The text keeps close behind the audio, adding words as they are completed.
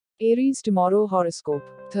Aries tomorrow horoscope.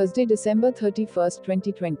 Thursday, December 31st,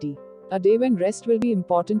 2020. A day when rest will be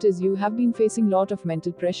important as you have been facing lot of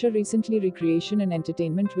mental pressure recently. Recreation and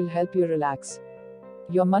entertainment will help you relax.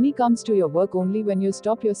 Your money comes to your work only when you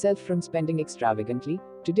stop yourself from spending extravagantly.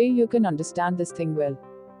 Today you can understand this thing well.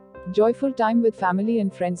 Joyful time with family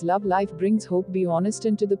and friends. Love life brings hope. Be honest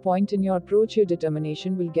and to the point in your approach. Your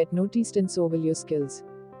determination will get noticed and so will your skills.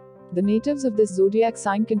 The natives of this zodiac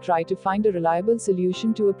sign can try to find a reliable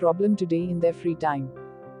solution to a problem today in their free time.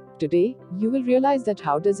 Today, you will realize that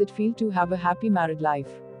how does it feel to have a happy married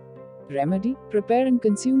life. Remedy: prepare and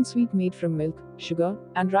consume sweet made from milk, sugar,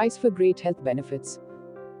 and rice for great health benefits.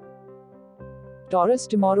 Taurus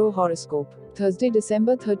tomorrow horoscope. Thursday,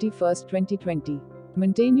 December 31st, 2020.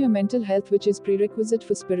 Maintain your mental health, which is prerequisite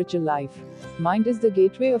for spiritual life. Mind is the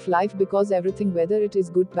gateway of life because everything, whether it is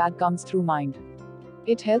good bad, comes through mind.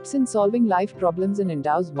 It helps in solving life problems and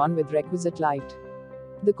endows one with requisite light.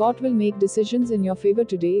 The court will make decisions in your favor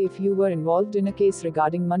today if you were involved in a case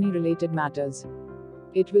regarding money-related matters.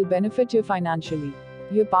 It will benefit you financially.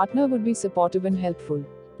 Your partner would be supportive and helpful.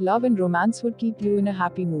 Love and romance would keep you in a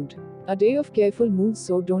happy mood. A day of careful moves,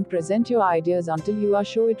 so don't present your ideas until you are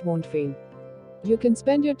sure it won't fail. You can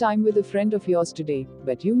spend your time with a friend of yours today,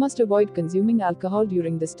 but you must avoid consuming alcohol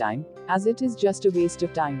during this time, as it is just a waste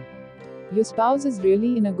of time. Your spouse is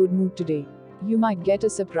really in a good mood today. You might get a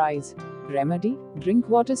surprise. Remedy: drink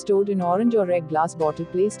water stored in orange or red glass bottle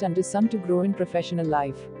placed under sun to grow in professional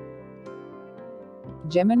life.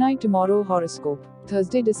 Gemini tomorrow horoscope.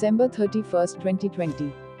 Thursday, December 31st, 2020.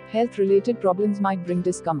 Health related problems might bring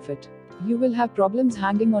discomfort. You will have problems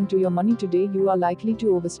hanging on to your money today. You are likely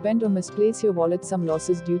to overspend or misplace your wallet. Some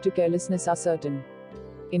losses due to carelessness are certain.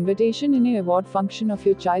 Invitation in a award function of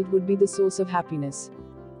your child would be the source of happiness.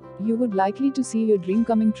 You would likely to see your dream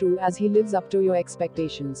coming true as he lives up to your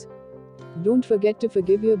expectations. Don't forget to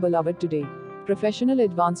forgive your beloved today. Professional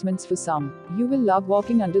advancements for some. You will love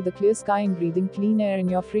walking under the clear sky and breathing clean air in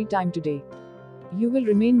your free time today. You will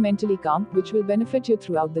remain mentally calm, which will benefit you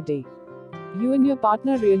throughout the day. You and your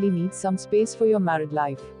partner really need some space for your married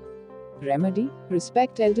life. Remedy: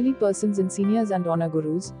 respect elderly persons and seniors and honor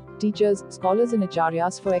gurus, teachers, scholars and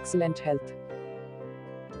acharyas for excellent health.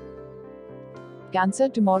 Cancer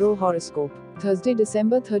tomorrow horoscope. Thursday,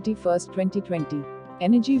 December 31st, 2020.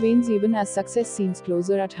 Energy wanes even as success seems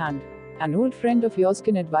closer at hand. An old friend of yours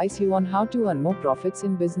can advise you on how to earn more profits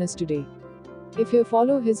in business today. If you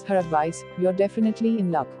follow his/her advice, you're definitely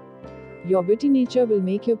in luck. Your witty nature will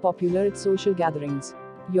make you popular at social gatherings.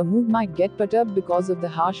 Your mood might get perturbed because of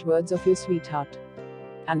the harsh words of your sweetheart.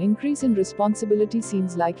 An increase in responsibility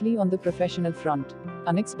seems likely on the professional front.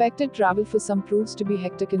 Unexpected travel for some proves to be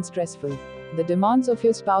hectic and stressful. The demands of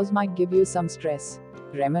your spouse might give you some stress.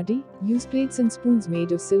 Remedy: use plates and spoons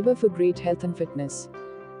made of silver for great health and fitness.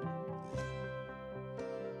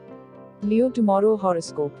 Leo tomorrow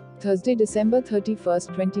horoscope. Thursday, December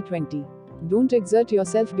 31st, 2020. Don't exert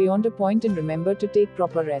yourself beyond a point and remember to take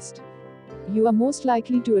proper rest. You are most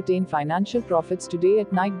likely to attain financial profits today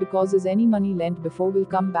at night because as any money lent before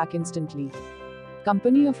will come back instantly.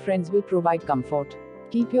 Company of friends will provide comfort.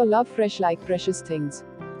 Keep your love fresh like precious things.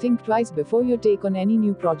 Think twice before you take on any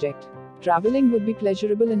new project. Traveling would be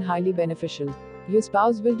pleasurable and highly beneficial. Your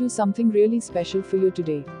spouse will do something really special for you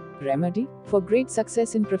today. Remedy: for great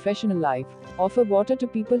success in professional life, offer water to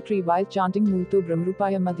people tree while chanting Multo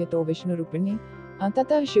Brahmarupaya Madhyato Vishnu Rupini,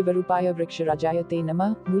 Antatah Shivarupaya Vriksharajaya Te Namah,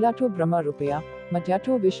 Mulato Brahma Rupaya,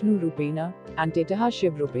 Madhyato Vishnu Rupena, and Tetaha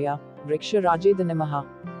Shiv Rupaya, Vriksharajaya Namaha.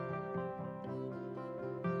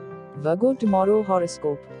 Virgo tomorrow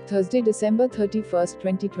horoscope. Thursday, December 31st,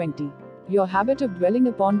 2020. Your habit of dwelling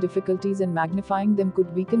upon difficulties and magnifying them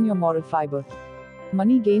could weaken your moral fiber.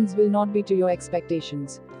 Money gains will not be to your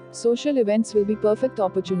expectations. Social events will be perfect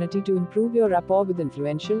opportunity to improve your rapport with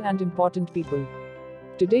influential and important people.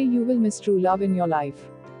 Today you will miss true love in your life.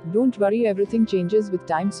 Don't worry, everything changes with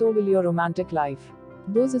time, so will your romantic life.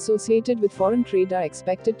 Those associated with foreign trade are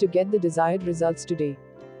expected to get the desired results today.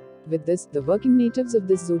 With this, the working natives of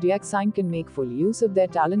this zodiac sign can make full use of their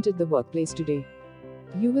talent at the workplace today.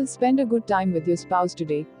 You will spend a good time with your spouse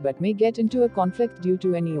today, but may get into a conflict due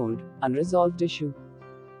to any old, unresolved issue.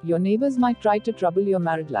 Your neighbors might try to trouble your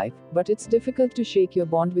married life, but it's difficult to shake your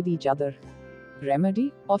bond with each other.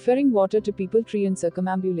 Remedy: offering water to people tree and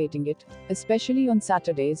circumambulating it, especially on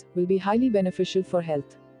Saturdays, will be highly beneficial for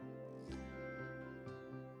health.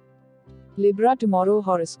 Libra tomorrow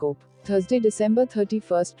horoscope. Thursday, December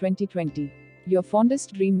 31st, 2020. Your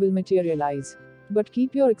fondest dream will materialize. But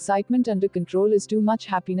keep your excitement under control, as too much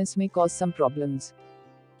happiness may cause some problems.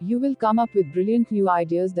 You will come up with brilliant new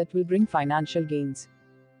ideas that will bring financial gains.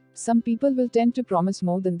 Some people will tend to promise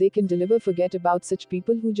more than they can deliver. Forget about such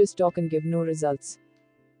people who just talk and give no results.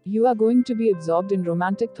 You are going to be absorbed in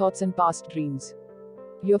romantic thoughts and past dreams.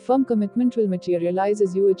 Your firm commitment will materialize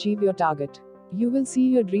as you achieve your target. You will see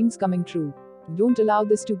your dreams coming true. Don't allow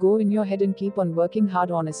this to go in your head and keep on working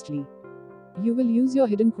hard honestly. You will use your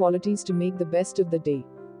hidden qualities to make the best of the day.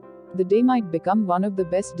 The day might become one of the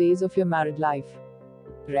best days of your married life.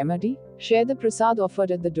 Remedy: share the prasad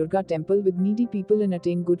offered at the Durga temple with needy people and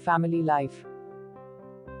attain good family life.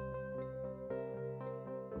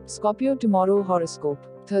 Scorpio tomorrow horoscope.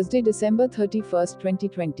 Thursday, December 31st,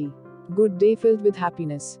 2020. Good day filled with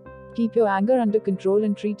happiness. Keep your anger under control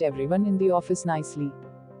and treat everyone in the office nicely.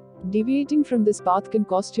 Deviating from this path can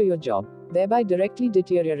cost you your job, thereby directly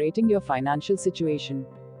deteriorating your financial situation.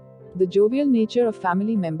 The jovial nature of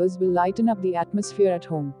family members will lighten up the atmosphere at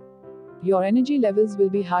home. Your energy levels will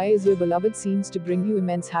be high as your beloved seems to bring you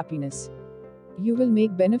immense happiness. You will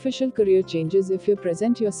make beneficial career changes if you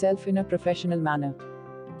present yourself in a professional manner.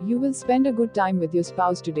 You will spend a good time with your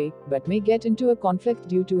spouse today, but may get into a conflict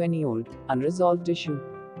due to any old, unresolved issue.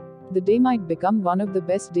 The day might become one of the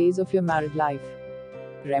best days of your married life.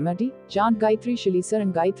 Remedy: chant Gayatri Shalisa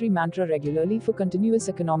and Gayatri mantra regularly for continuous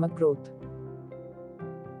economic growth.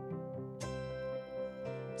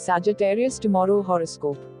 Sagittarius tomorrow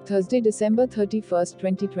horoscope. Thursday, December 31st,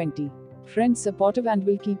 2020. Friends supportive and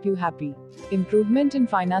will keep you happy. Improvement in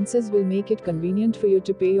finances will make it convenient for you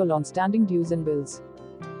to pay your long-standing dues and bills.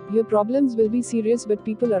 Your problems will be serious, but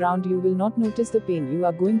people around you will not notice the pain you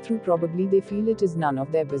are going through. Probably they feel it is none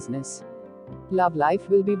of their business. Love life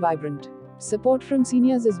will be vibrant. Support from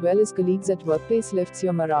seniors as well as colleagues at workplace lifts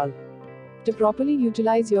your morale. To properly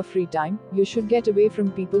utilize your free time, you should get away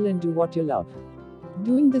from people and do what you love.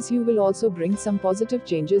 Doing this, you will also bring some positive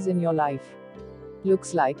changes in your life.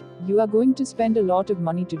 Looks like you are going to spend a lot of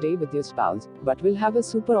money today with your spouse, but will have a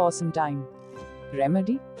super awesome time.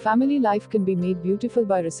 Remedy: family life can be made beautiful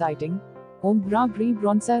by reciting Om Bra Bri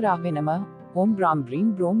Bronsa Rav Namah, Om Bram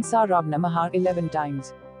Brim Brom Sa Rav Namah 11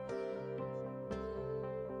 times.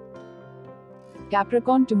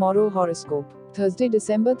 Capricorn tomorrow horoscope. Thursday,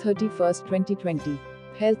 December 31st, 2020.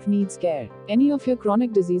 Health needs care. Any of your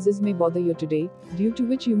chronic diseases may bother you today, due to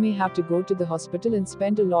which you may have to go to the hospital and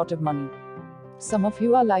spend a lot of money. Some of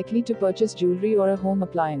you are likely to purchase jewelry or a home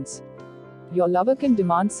appliance. Your lover can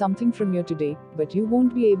demand something from you today, but you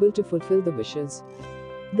won't be able to fulfill the wishes.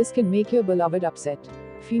 This can make your beloved upset.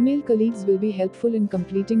 Female colleagues will be helpful in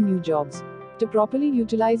completing new jobs. To properly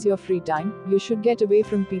utilize your free time, you should get away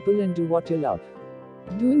from people and do what you love.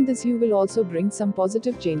 Doing this, you will also bring some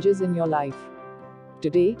positive changes in your life.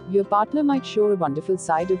 Today, your partner might show a wonderful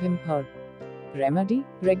side of him/her. Remedy: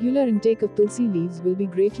 regular intake of tulsi leaves will be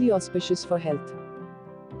greatly auspicious for health.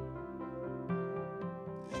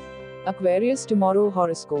 Aquarius tomorrow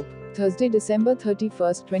horoscope. Thursday, December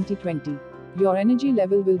 31st, 2020. Your energy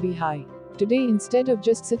level will be high. Today, instead of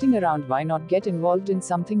just sitting around, why not get involved in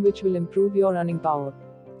something which will improve your earning power?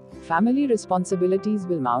 Family responsibilities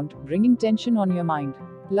will mount, bringing tension on your mind.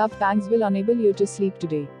 Love pangs will enable you to sleep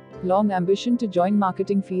today. Long ambition to join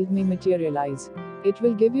marketing field may materialize. It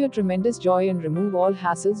will give you tremendous joy and remove all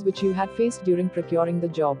hassles which you had faced during procuring the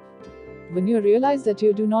job. When you realize that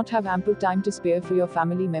you do not have ample time to spare for your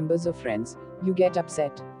family members or friends, you get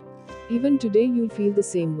upset. Even today, you'll feel the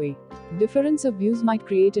same way. Difference of views might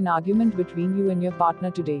create an argument between you and your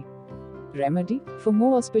partner today. Remedy: for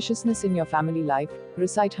more auspiciousness in your family life,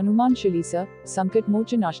 recite Hanuman Chalisa, Sankat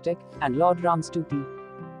Mochan Ashtak, and Lord Ram's Stuti.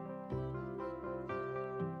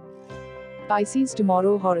 Pisces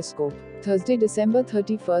tomorrow horoscope. Thursday, December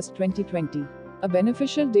 31st, 2020. A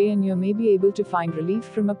beneficial day and you may be able to find relief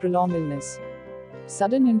from a prolonged illness.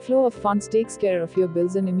 Sudden inflow of funds takes care of your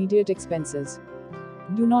bills and immediate expenses.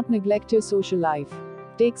 Do not neglect your social life.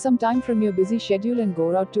 Take some time from your busy schedule and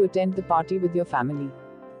go out to attend the party with your family.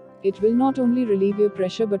 It will not only relieve your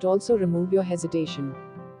pressure but also remove your hesitation.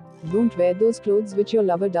 Don't wear those clothes which your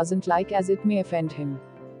lover doesn't like, as it may offend him.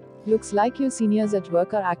 Looks like your seniors at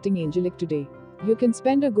work are acting angelic today. You can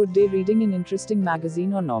spend a good day reading an interesting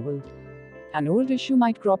magazine or novel. An old issue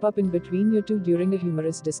might crop up in between you two during a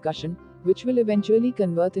humorous discussion, which will eventually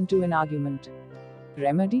convert into an argument.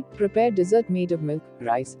 Remedy: prepare dessert made of milk,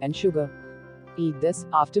 rice, and sugar. Eat this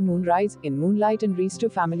after moonrise, in moonlight, and restore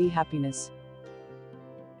family happiness.